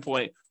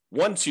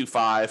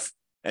 7.125,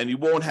 and you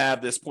won't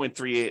have this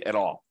 0.38 at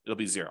all. It'll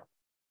be zero.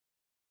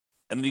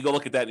 And then you go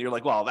look at that and you're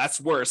like, well,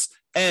 that's worse.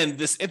 And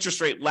this interest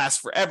rate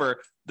lasts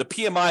forever. The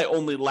PMI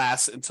only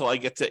lasts until I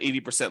get to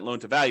 80% loan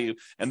to value,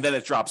 and then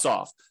it drops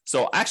off.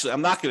 So actually,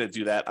 I'm not going to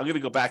do that. I'm going to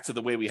go back to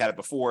the way we had it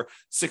before,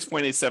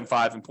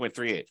 6.875 and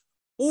 0.38.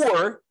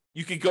 Or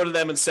you could go to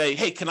them and say,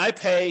 hey, can I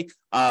pay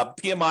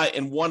PMI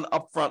in one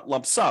upfront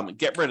lump sum?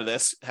 Get rid of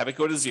this, have it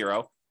go to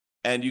zero,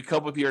 and you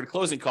come up here in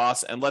closing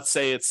costs, and let's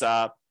say it's,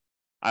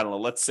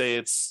 let's say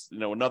it's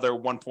another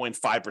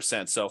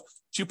 1.5%. So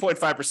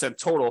 2.5%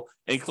 total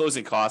in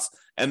closing costs,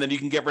 and then you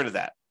can get rid of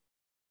that.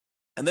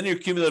 And then your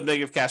cumulative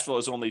negative cash flow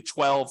is only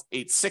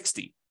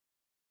 12,860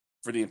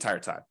 for the entire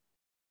time.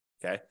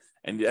 Okay.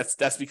 And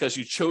that's because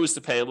you chose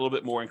to pay a little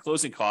bit more in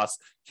closing costs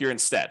here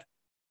instead.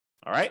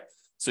 All right.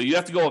 So you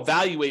have to go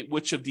evaluate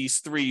which of these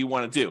three you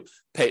want to do.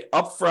 Pay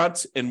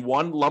upfront in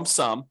one lump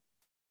sum,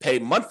 pay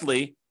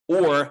monthly,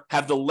 or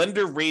have the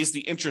lender raise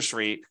the interest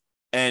rate,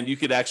 and you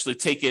could actually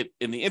take it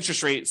in the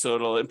interest rate, so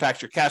it'll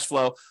impact your cash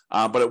flow,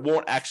 but it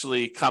won't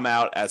actually come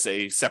out as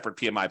a separate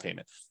PMI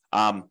payment.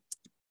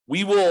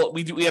 We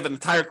have an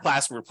entire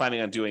class we're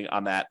planning on doing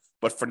on that,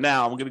 but for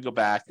now, I'm going to go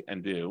back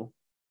and do.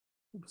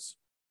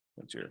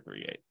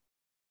 0.038.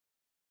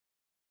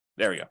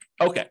 There we go.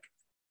 Okay.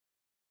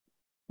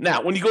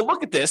 Now, when you go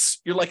look at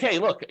this, you're like, hey,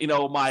 look,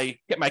 my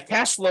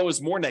cash flow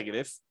is more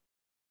negative.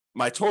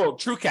 My total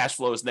true cash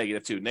flow is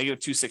negative too, negative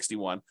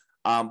 261.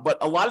 But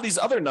a lot of these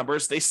other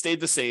numbers, they stayed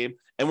the same.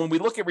 And when we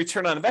look at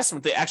return on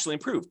investment, they actually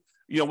improved.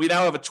 We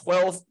now have a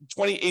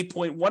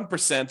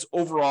 28.1%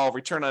 overall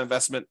return on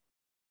investment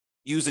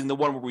using the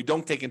one where we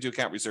don't take into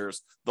account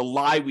reserves, the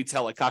lie we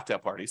tell at cocktail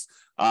parties.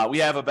 We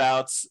have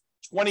about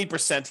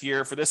 20%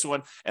 here for this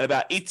one and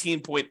about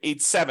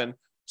 18.87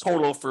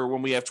 total for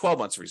when we have 12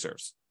 months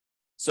reserves.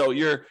 So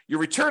your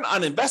return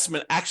on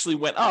investment actually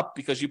went up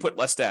because you put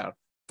less down,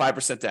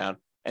 5% down,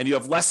 and you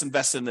have less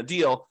invested in the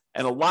deal.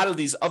 And a lot of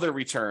these other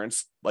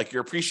returns, like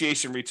your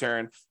appreciation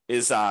return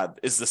is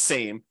the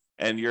same,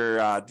 and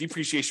your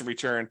depreciation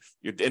return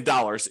in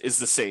dollars is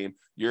the same.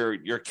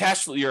 Your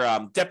cash flow, your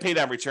debt pay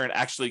down return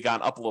actually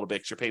gone up a little bit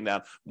because you're paying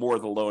down more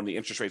of the loan. The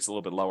interest rate's a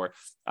little bit lower,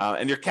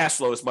 and your cash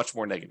flow is much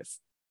more negative.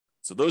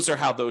 So those are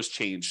how those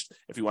changed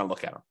if you want to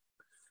look at them.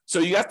 So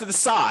you have to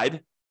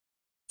decide,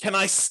 can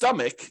I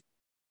stomach,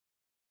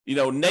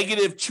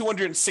 negative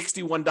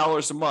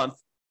 $261 a month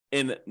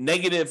in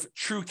negative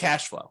true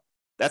cash flow?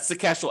 That's the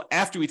cash flow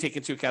after we take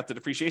into account the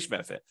depreciation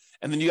benefit.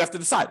 And then you have to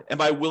decide,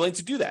 am I willing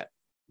to do that?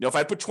 If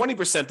I put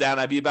 20% down,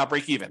 I'd be about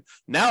break even.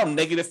 Now I'm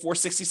negative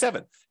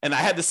 467. And I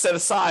had to set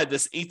aside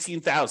this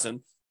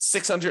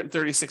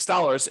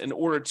 $18,636 in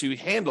order to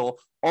handle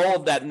all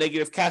of that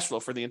negative cash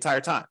flow for the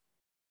entire time.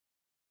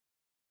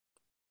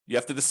 You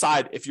have to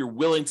decide if you're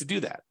willing to do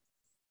that.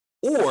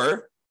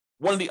 Or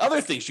one of the other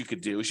things you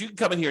could do is you can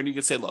come in here and you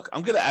can say, look,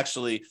 I'm going to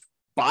actually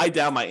buy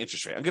down my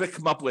interest rate. I'm going to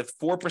come up with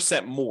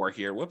 4% more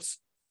here.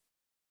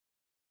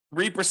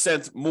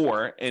 3%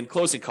 more in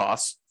closing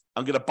costs.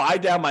 I'm going to buy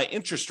down my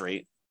interest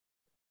rate.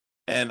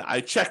 And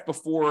I checked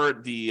before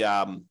the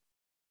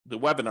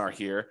webinar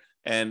here.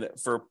 And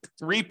for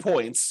 3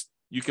 points,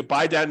 you could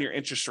buy down your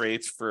interest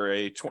rates for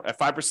a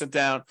 5%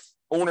 down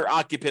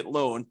owner-occupant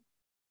loan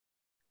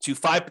to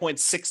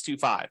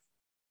 5.625.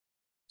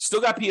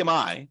 Still got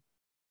PMI,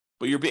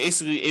 but you're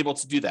basically able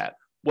to do that.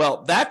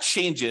 Well, that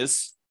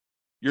changes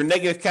your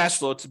negative cash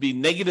flow to be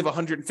negative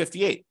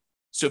 158.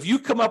 So if you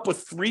come up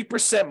with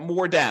 3%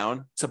 more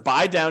down to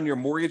buy down your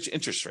mortgage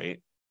interest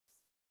rate,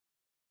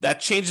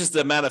 that changes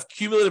the amount of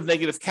cumulative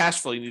negative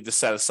cash flow you need to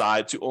set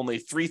aside to only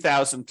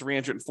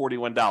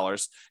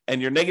 $3,341.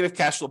 And your negative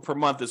cash flow per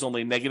month is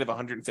only negative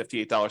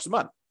 $158 a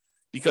month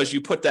because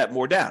you put that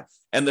more down.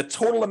 And the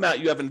total amount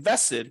you have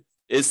invested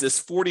is this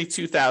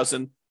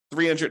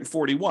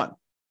 $42,341.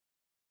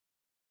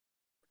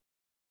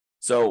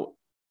 So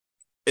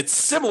it's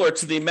similar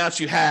to the amounts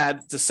you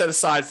had to set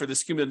aside for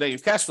this cumulative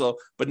negative cash flow,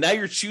 but now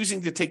you're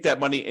choosing to take that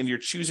money and you're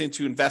choosing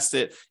to invest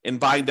it in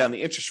buying down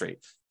the interest rate.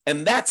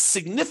 And that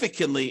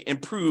significantly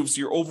improves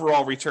your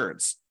overall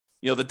returns.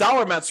 The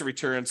dollar amounts of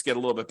returns get a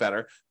little bit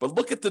better, but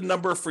look at the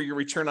number for your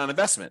return on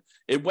investment.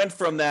 It went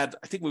from that,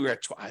 I think we were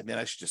at, I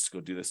should just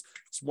go do this.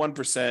 It's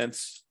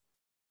 1%,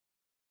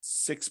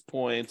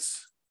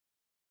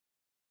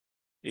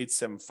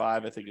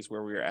 6.875, I think is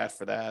where we were at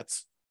for that.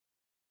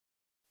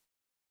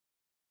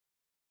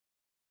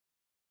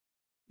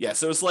 Yeah,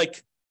 so it's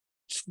like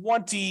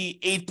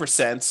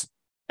 28%.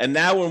 And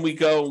now when we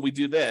go and we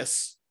do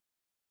this,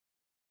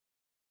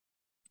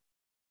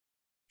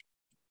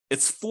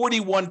 it's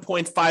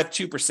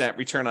 41.52%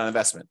 return on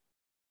investment.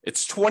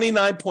 It's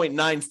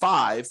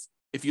 29.95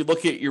 if you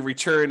look at your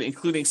return,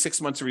 including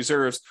 6 months of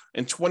reserves,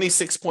 and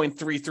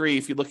 26.33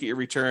 if you look at your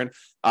return,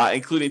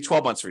 including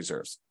 12 months of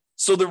reserves.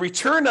 So the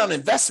return on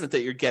investment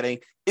that you're getting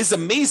is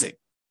amazing.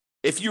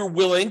 If you're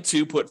willing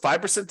to put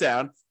 5%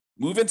 down,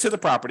 move into the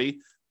property,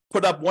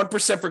 put up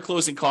 1% for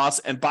closing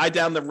costs, and buy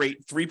down the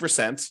rate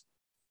 3%,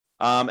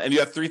 and you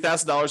have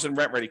 $3,000 in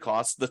rent-ready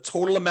costs, the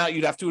total amount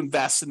you'd have to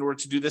invest in order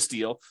to do this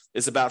deal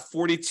is about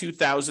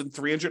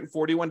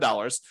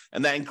 $42,341,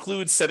 and that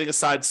includes setting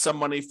aside some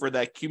money for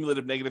that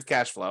cumulative negative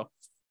cash flow.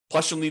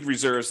 Plus, you'll need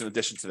reserves in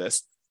addition to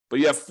this. But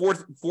you have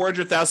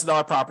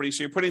 $400,000 property,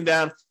 so you're putting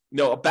down,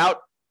 about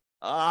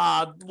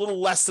a little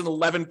less than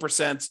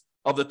 11%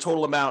 of the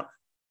total amount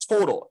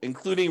total,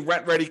 including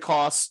rent-ready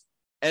costs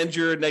and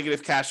your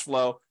negative cash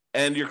flow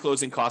and your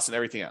closing costs and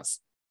everything else.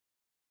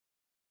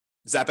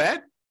 Is that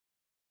bad?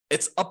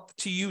 It's up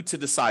to you to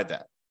decide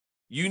that.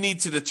 You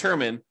need to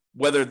determine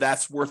whether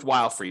that's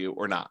worthwhile for you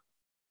or not.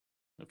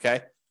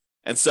 Okay?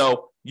 And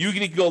so you need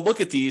to go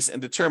look at these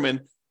and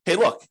determine, hey,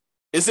 look,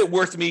 is it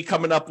worth me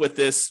coming up with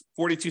this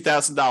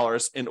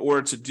 $42,000 in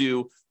order to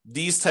do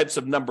these types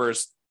of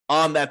numbers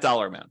on that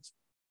dollar amount?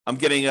 I'm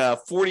getting a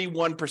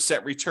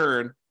 41%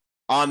 return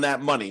on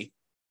that money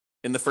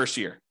in the first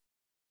year.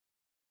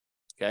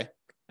 Okay?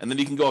 And then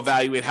you can go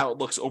evaluate how it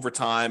looks over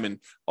time and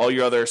all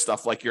your other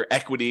stuff like your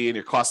equity and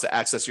your cost to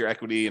access your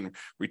equity and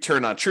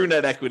return on true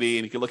net equity.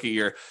 And you can look at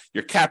your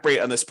cap rate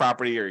on this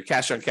property or your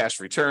cash on cash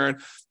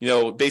return.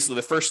 Basically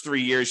the first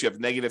 3 years you have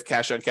negative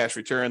cash on cash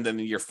return. Then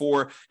in year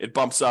 4, it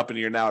bumps up and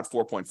you're now at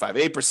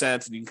 4.58%.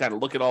 And you can kind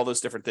of look at all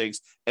those different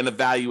things and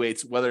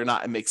evaluate whether or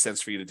not it makes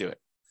sense for you to do it.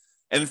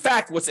 And in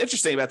fact, what's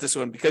interesting about this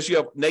one, because you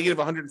have negative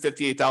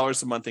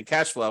 $158 a month in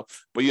cash flow,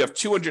 but you have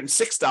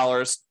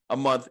 $206 a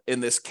month in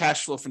this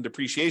cash flow from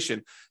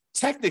depreciation,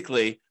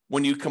 technically,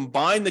 when you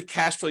combine the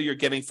cash flow you're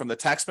getting from the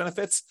tax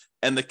benefits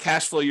and the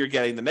cash flow you're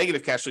getting, the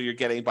negative cash flow you're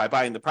getting by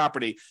buying the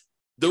property,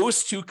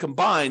 those two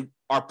combined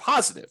are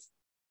positive.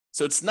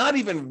 So it's not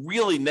even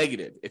really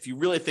negative if you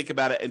really think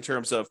about it in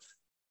terms of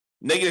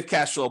negative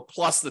cash flow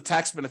plus the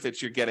tax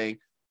benefits you're getting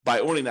by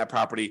owning that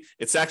property.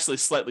 It's actually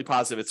slightly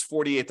positive. It's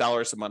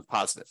 $48 a month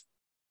positive,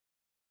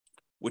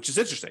 which is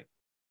interesting.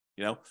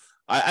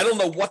 I don't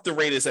know what the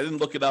rate is. I didn't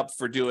look it up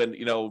for doing,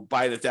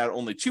 buying it down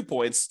only 2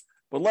 points,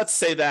 but let's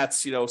say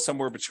that's,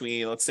 somewhere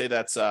between, let's say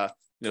that's,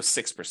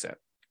 6%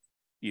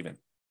 even.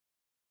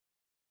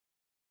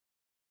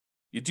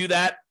 You do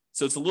that.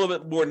 So it's a little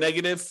bit more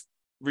negative.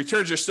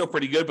 Returns are still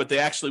pretty good, but they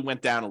actually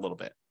went down a little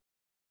bit.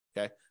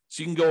 Okay.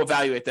 So you can go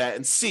evaluate that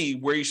and see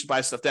where you should buy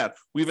stuff down.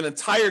 We have an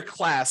entire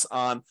class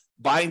on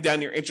buying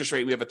down your interest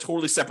rate. We have a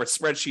totally separate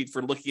spreadsheet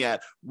for looking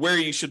at where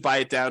you should buy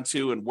it down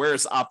to and where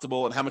it's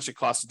optimal and how much it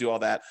costs to do all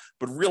that.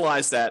 But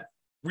realize that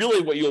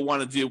really what you'll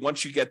want to do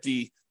once you get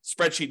the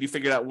spreadsheet, you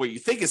figured out what you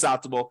think is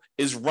optimal,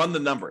 is run the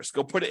numbers.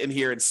 Go put it in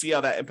here and see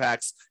how that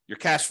impacts your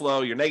cash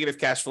flow, your negative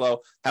cash flow,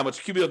 how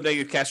much cumulative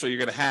negative cash flow you're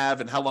going to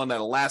have and how long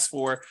that'll last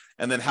for,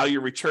 and then how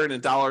your return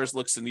in dollars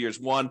looks in year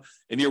one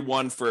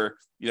for,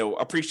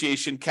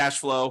 appreciation, cash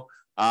flow,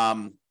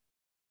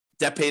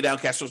 debt pay down,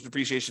 cash flows,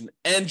 depreciation,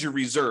 and your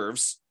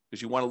reserves,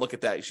 because you want to look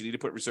at that. You should need to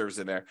put reserves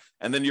in there.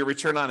 And then your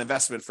return on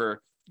investment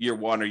for year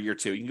 1 or year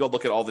 2. You can go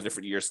look at all the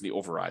different years in the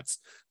overrides.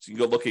 So you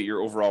can go look at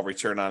your overall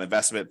return on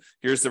investment.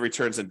 Here's the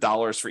returns in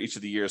dollars for each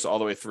of the years all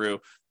the way through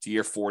to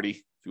year 40,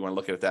 if you want to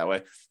look at it that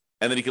way.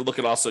 And then you can look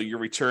at also your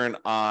return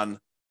on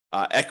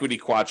equity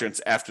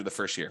quadrants after the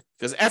first year.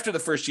 Because after the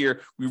first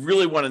year, we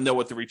really want to know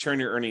what the return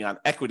you're earning on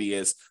equity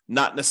is,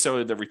 not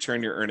necessarily the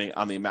return you're earning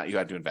on the amount you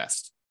had to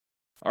invest.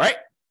 All right.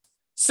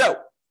 So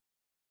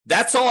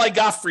that's all I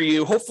got for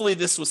you. Hopefully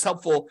this was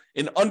helpful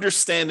in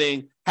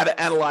understanding how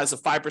to analyze a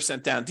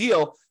 5% down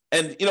deal.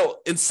 And,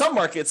 in some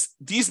markets,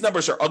 these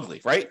numbers are ugly,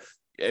 right?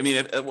 I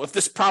mean, if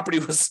this property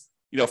was,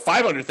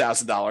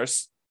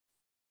 $500,000,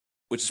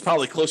 which is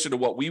probably closer to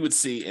what we would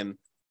see in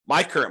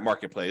my current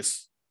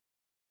marketplace,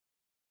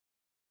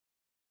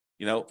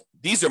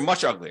 these are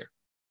much uglier.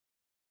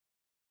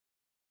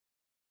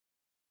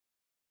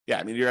 Yeah,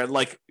 I mean, you're at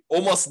like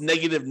almost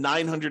negative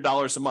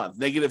 $900 a month,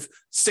 negative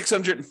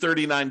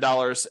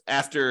 $639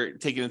 after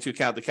taking into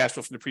account the cash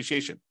flow from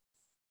depreciation.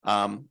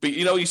 But,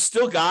 you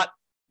still got,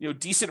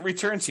 decent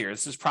returns here.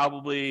 This is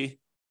probably,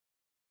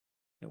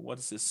 what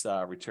is this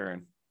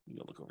return? You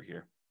go look over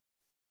here.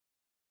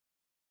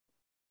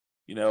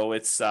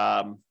 It's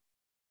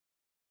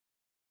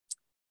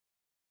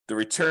the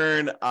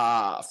return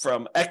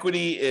from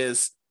equity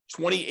is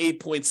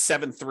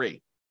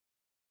 28.73.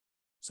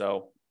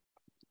 So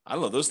I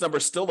don't know. Those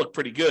numbers still look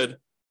pretty good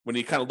when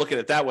you kind of look at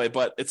it that way,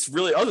 but it's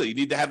really ugly. You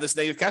need to have this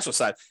negative cash flow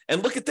side.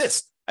 And look at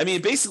this. I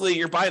mean, basically,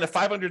 you're buying a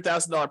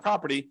 $500,000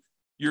 property.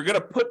 You're going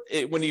to put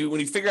it when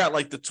you figure out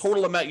like the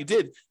total amount you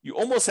did, you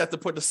almost have to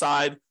put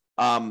aside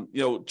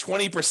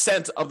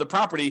 20% of the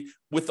property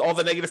with all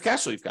the negative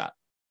cash flow you've got.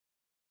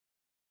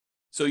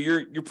 So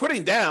you're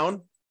putting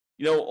down,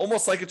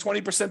 almost like a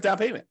 20% down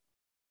payment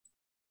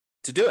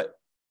to do it.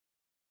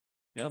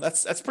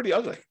 That's pretty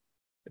ugly.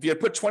 If you had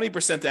put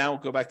 20% down,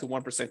 go back to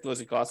 1%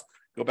 closing costs,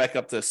 go back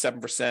up to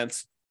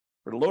 7%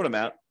 for the loan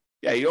amount,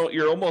 yeah,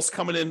 you're almost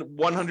coming in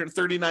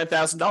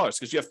 $139,000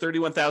 because you have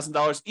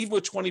 $31,000 even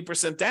with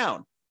 20%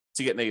 down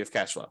to get negative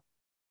cash flow.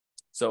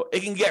 So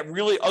it can get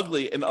really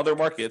ugly in other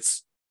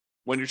markets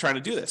when you're trying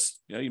to do this.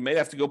 You may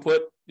have to go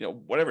put,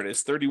 whatever it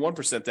is,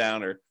 31%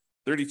 down or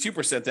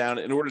 32% down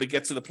in order to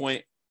get to the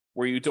point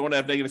where you don't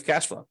have negative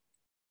cash flow.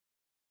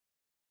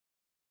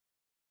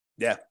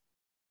 Yeah,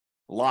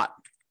 a lot.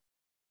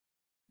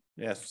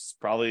 Yeah, it's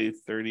probably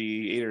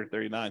 38 or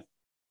 39.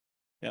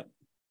 Yep.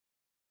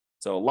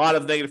 So a lot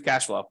of negative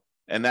cash flow,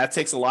 and that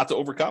takes a lot to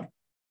overcome.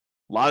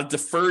 A lot of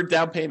deferred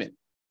down payment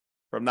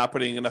from not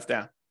putting enough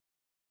down.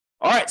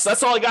 All right, so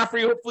that's all I got for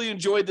you. Hopefully you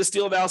enjoyed this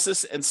deal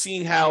analysis and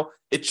seeing how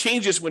it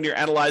changes when you're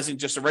analyzing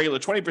just a regular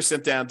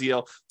 20% down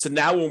deal to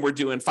now when we're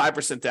doing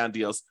 5% down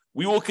deals.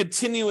 We will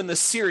continue in this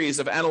series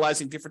of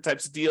analyzing different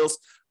types of deals.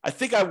 I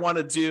think I want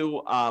to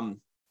do, I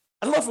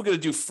don't know if we're going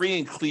to do free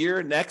and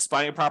clear next,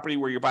 buying a property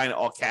where you're buying it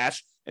all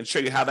cash and show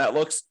you how that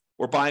looks.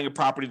 Or buying a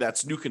property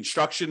that's new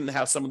construction and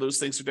how some of those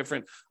things are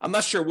different. I'm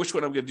not sure which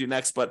one I'm going to do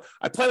next, but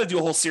I plan to do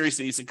a whole series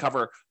of these and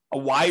cover a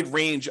wide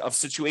range of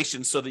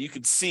situations so that you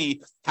can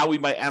see how we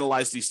might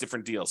analyze these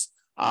different deals.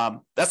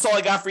 That's all I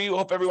got for you.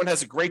 Hope everyone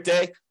has a great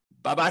day.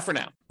 Bye-bye for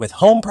now. With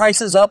home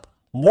prices up,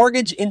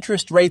 mortgage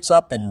interest rates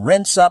up, and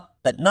rents up,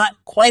 but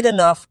not quite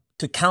enough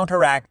to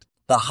counteract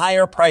the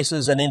higher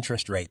prices and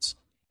interest rates,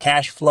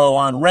 cash flow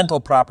on rental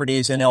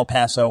properties in El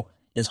Paso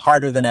is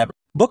harder than ever.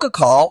 Book a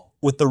call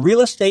with the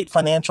Real Estate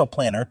Financial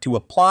Planner to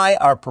apply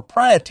our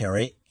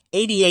proprietary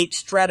 88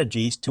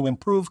 strategies to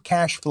improve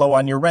cash flow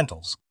on your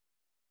rentals.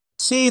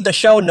 See the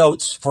show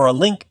notes for a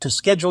link to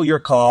schedule your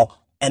call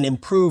and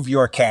improve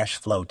your cash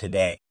flow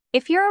today.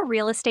 If you're a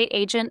real estate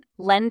agent,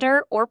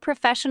 lender, or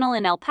professional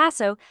in El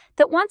Paso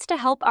that wants to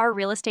help our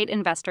real estate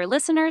investor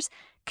listeners,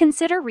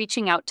 consider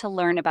reaching out to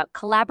learn about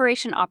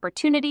collaboration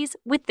opportunities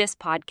with this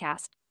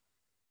podcast.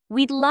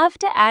 We'd love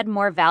to add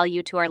more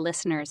value to our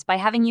listeners by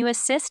having you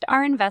assist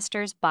our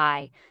investors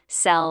buy,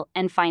 sell,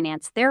 and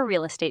finance their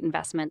real estate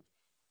investment.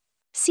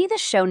 See the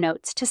show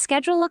notes to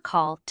schedule a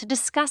call to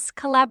discuss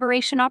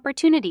collaboration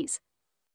opportunities.